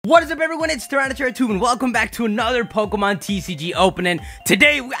What is up, everyone? It's Tube, and welcome back to another Pokemon TCG opening.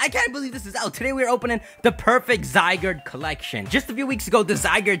 Today, I can't believe this is out. Today, we're opening the Perfect ZYGARDE collection. Just a few weeks ago, the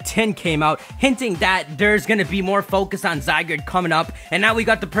ZYGARDE tin came out, hinting that there's gonna be more focus on ZYGARDE coming up. And now we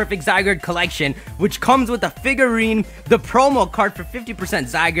got the Perfect ZYGARDE collection, which comes with a figurine, the promo card for 50%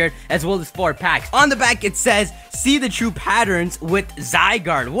 ZYGARDE, as well as 4 packs. On the back, it says, "See the true patterns with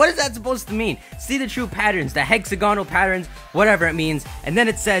ZYGARDE." What is that supposed to mean? See the true patterns, the hexagonal patterns, whatever it means. And then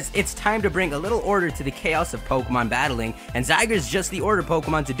it says, it's time to bring a little order to the chaos of Pokemon battling, and ZYGARDE's just the order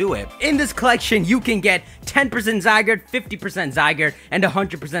Pokemon to do it. In this collection, you can get 10% ZYGARDE, 50% ZYGARDE, and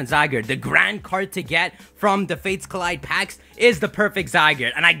 100% ZYGARDE. The grand card to get from the Fates Collide packs is the Perfect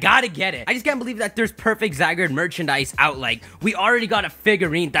ZYGARDE, and I gotta get it. I just can't believe that there's Perfect ZYGARDE merchandise out. Like, we already got a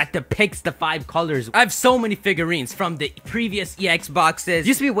figurine that depicts the 5 colors. I have so many figurines from the previous EX boxes. It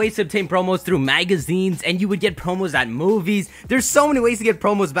used to be ways to obtain promos through magazines, and you would get promos at movies. There's so many ways to get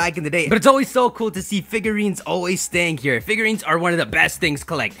promos back in the day, but it's always so cool to see figurines always staying here. Figurines are one of the best things to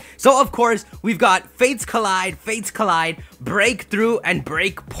collect. So of course, we've got Fates Collide, Breakthrough, and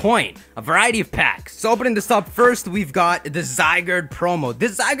Breakpoint. A variety of packs. So opening this up, first we've got the ZYGARDE promo.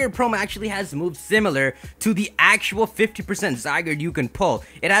 This ZYGARDE promo actually has moves similar to the actual 50% ZYGARDE you can pull.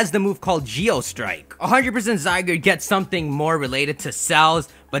 It has the move called Geostrike. 100% ZYGARDE gets something more related to cells,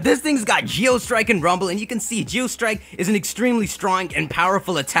 but this thing's got Geostrike and Rumble, and you can see Geostrike is an extremely strong and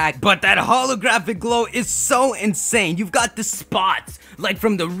powerful attack, but that holographic glow is so insane. You've got the spots, like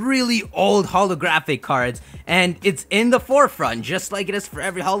from the really old holographic cards, and it's in the forefront, just like it is for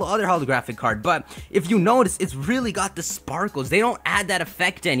every other holographic card. But if you notice, it's really got the sparkles. They don't add that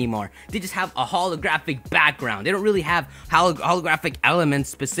effect anymore. They just have a holographic background. They don't really have holographic elements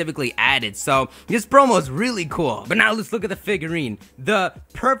specifically added, so this promo is really cool. But now let's look at the figurine. The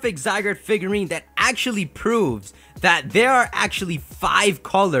Perfect ZYGARDE figurine that actually proves that there are actually 5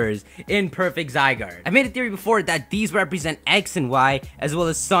 colors in Perfect ZYGARDE. I made a theory before that these represent X and Y, as well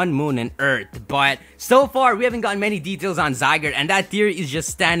as Sun, Moon, and Earth, but so far we haven't gotten many details on ZYGARDE, and that theory is just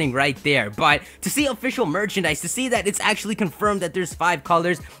standing right there. But to see official merchandise, to see that it's actually confirmed that there's 5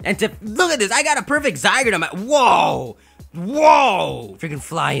 colors, and to look at this, I got a Perfect ZYGARDE. I'm like, whoa, whoa, freaking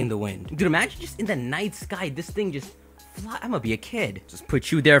fly in the wind. Dude, imagine just in the night sky, this thing just I'm gonna be a kid. Just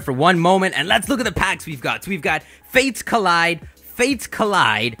put you there for one moment, and let's look at the packs we've got. So we've got Fates Collide,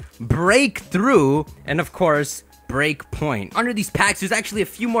 Breakthrough, and of course, Breakpoint. Under these packs, there's actually a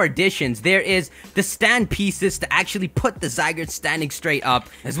few more additions. There is the stand pieces to actually put the ZYGARDE standing straight up,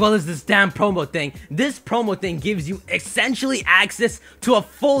 as well as this damn promo thing. This promo thing gives you essentially access to a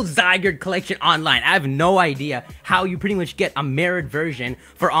full ZYGARDE collection online. I have no idea how you pretty much get a mirrored version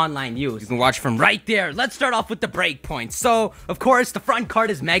for online use. You can watch from right there. Let's start off with the Breakpoint. So, of course, the front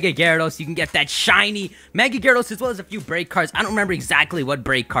card is Mega Gyarados. You can get that shiny Mega Gyarados, as well as a few break cards. I don't remember exactly what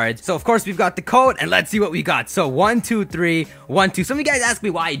break cards. So, of course, we've got the code, and let's see what we got. So, 1, 2, 3, 1, 2. Some of you guys ask me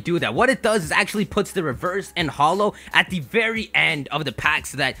why I do that. What it does is actually puts the reverse and holo at the very end of the pack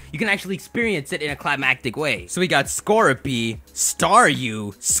so that you can actually experience it in a climactic way. So we got Scorpy,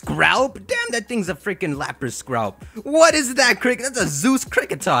 Staryu, Scralp. Damn, that thing's a freaking Lapras Scralp. What is that, Cricket? That's a Zeus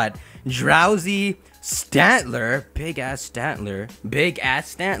Cricketot. Drowsy, Stantler, big ass Stantler,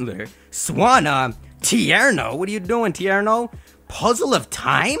 Swanna, Tierno. What are you doing, Tierno? Puzzle of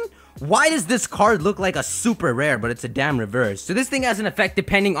Time? Why does this card look like a super rare, but it's a damn reverse? So this thing has an effect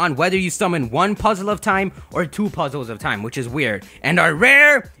depending on whether you summon 1 Puzzle of Time or 2 Puzzles of Time, which is weird. And our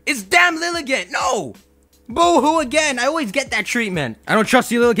rare is damn Lilligant. No! Boo-hoo again. I always get that treatment. I don't trust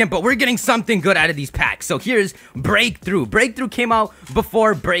you, Lilligant, but we're getting something good out of these packs. So here's Breakthrough. Breakthrough came out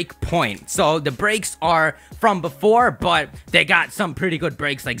before Breakpoint. So the breaks are from before, but they got some pretty good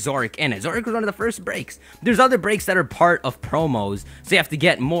breaks like Zoric in it. Zoric was one of the first breaks. There's other breaks that are part of promos, so you have to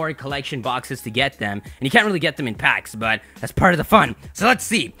get more collection boxes to get them, and you can't really get them in packs, but that's part of the fun. So let's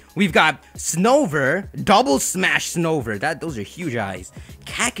see. We've got Snover, Double Smash Snover. Those are huge eyes.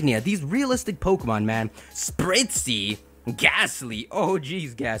 Cacnea, these realistic Pokemon, man. Spritzy, Ghastly. Oh,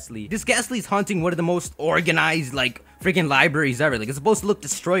 geez, Ghastly. This Ghastly's hunting one of the most organized, like, freaking libraries ever. Like, it's supposed to look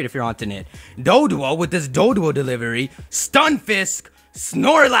destroyed if you're hunting it. Doduo with this Doduo delivery. Stunfisk,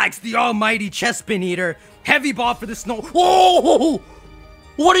 Snorlax, the almighty Chespin Eater. Heavy Ball for the Snow. Oh!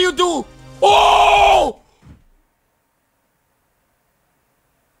 What do you do? Oh!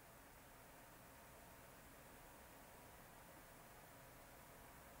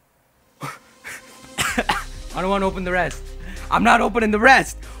 I don't want to open the rest. I'm not opening the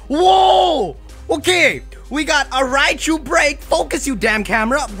rest. Whoa! Okay, we got a Raichu break. Focus, you damn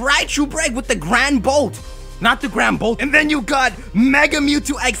camera. Raichu break with the Grand Bolt. not the Grand Bolt. And then you got Mega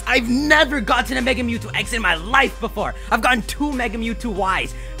Mewtwo X. I've never gotten a Mega Mewtwo X in my life before. I've gotten 2 Mega Mewtwo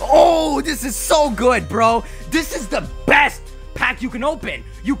Ys. Oh, this is so good, bro. This is the best pack you can open.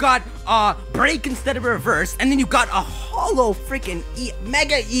 You got break instead of reverse, and then you got a holo freaking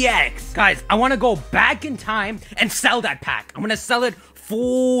Mega EX. Guys, I want to go back in time and sell that pack. I'm gonna sell it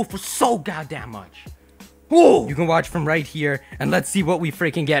for so goddamn much. Ooh. You can watch from right here, and let's see what we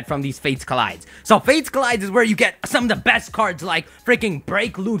freaking get from these Fates Collides. So Fates Collides is where you get some of the best cards like freaking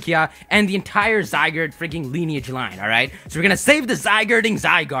Break Lugia and the entire Zygarde freaking lineage line, alright? So we're gonna save the Zygarding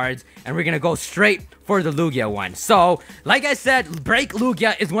Zygardes, and we're gonna go straight for the Lugia one. So, like I said, Break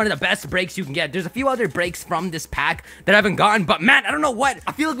Lugia is one of the best breaks you can get. There's a few other breaks from this pack that I haven't gotten, but man, I don't know what.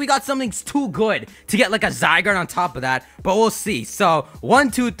 I feel like we got something too good to get like a Zygarde on top of that, but we'll see. So,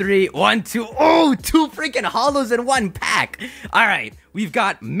 1, 2, 3, 1, 2, oh, 2 freaking holos in one pack. All right, we've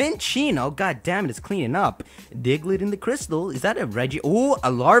got Minccino. God damn it, it's cleaning up. Diglett in the crystal. Is that a Reggie? Oh,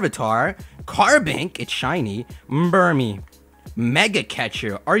 a Larvitar. Carbink, it's shiny. Burmy. Mega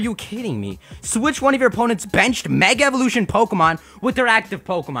Catcher, are you kidding me? Switch one of your opponent's benched Mega Evolution Pokemon with their active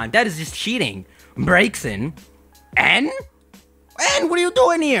Pokemon. That is just cheating. Braixen. N? What are you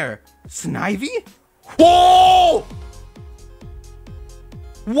doing here? Snivy? Whoa!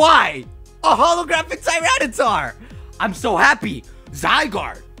 Why? A holographic Tyranitar! I'm so happy.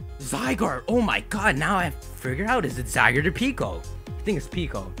 Zygarde. Zygarde. Oh my god, now I figured out, is it Zygarde or Pico? I think it's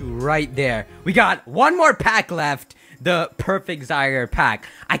Pico. Right there. We got one more pack left. The perfect Zygarde pack.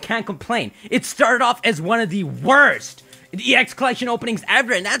 I can't complain. It started off as one of the worst EX collection openings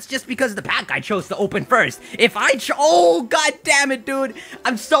ever, and that's just because of the pack I chose to open first. If I oh god damn it, dude,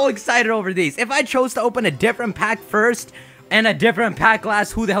 I'm so excited over these. If I chose to open a different pack first and a different pack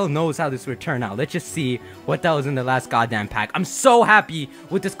last, who the hell knows how this would turn out. Let's just see what that was in the last goddamn pack. I'm so happy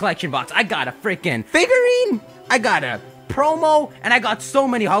with this collection box. I got a freaking figurine, I got a promo, and I got so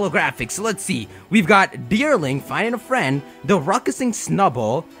many holographics. So let's see. We've got Deerling, Finding a Friend, the Ruckusing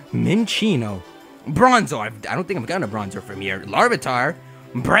Snubbull, Minccino, Bronzor. I don't think I've gotten a Bronzor from here. Larvitar,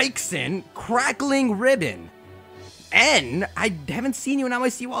 Braixen, Crackling Ribbon. N, I haven't seen you, now I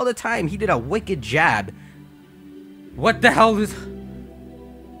see you all the time. He did a wicked jab. What the hell is...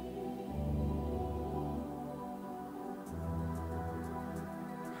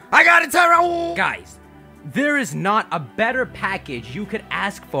 I got it, Tyrone! Guys, there is not a better package you could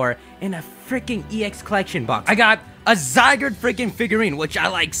ask for in a freaking EX collection box. I got a Zygarde freaking figurine, which I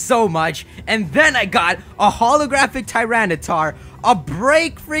like so much, and then I got a holographic Tyranitar, a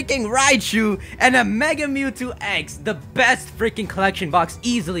Break freaking Raichu, and a Mega Mewtwo X, the best freaking collection box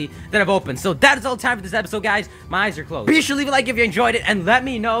easily that I've opened. So that is all time for this episode, guys. My eyes are closed. Be sure to leave a like if you enjoyed it, and let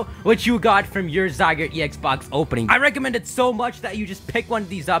me know what you got from your Zygarde EX box opening. I recommend it so much that you just pick one of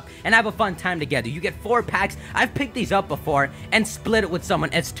these up and have a fun time together. You get 4 packs. I've picked these up before and split it with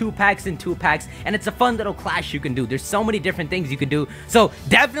someone. It's 2 packs and 2 packs, and it's a fun little clash you can do. There's so many different things you can do, so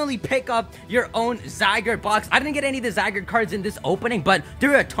definitely pick up your own Zygarde box. I didn't get any of the Zygarde cards in this opening, but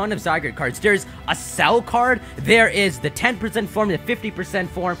there are a ton of Zygarde cards. There's a Cell card, there is the 10% form, the 50%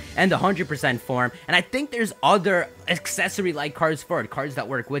 form, and the 100% form, and I think there's other accessory-like cards for it, cards that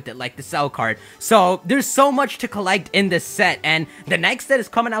work with it, like the Cell card. So there's so much to collect in this set, and the next set is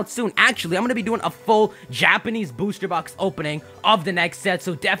coming out soon. Actually, I'm going to be doing a full Japanese booster box opening of the next set,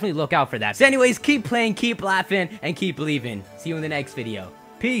 so definitely look out for that. So anyways, keep playing, keep laughing, and keep believing. See you in the next video.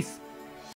 Peace.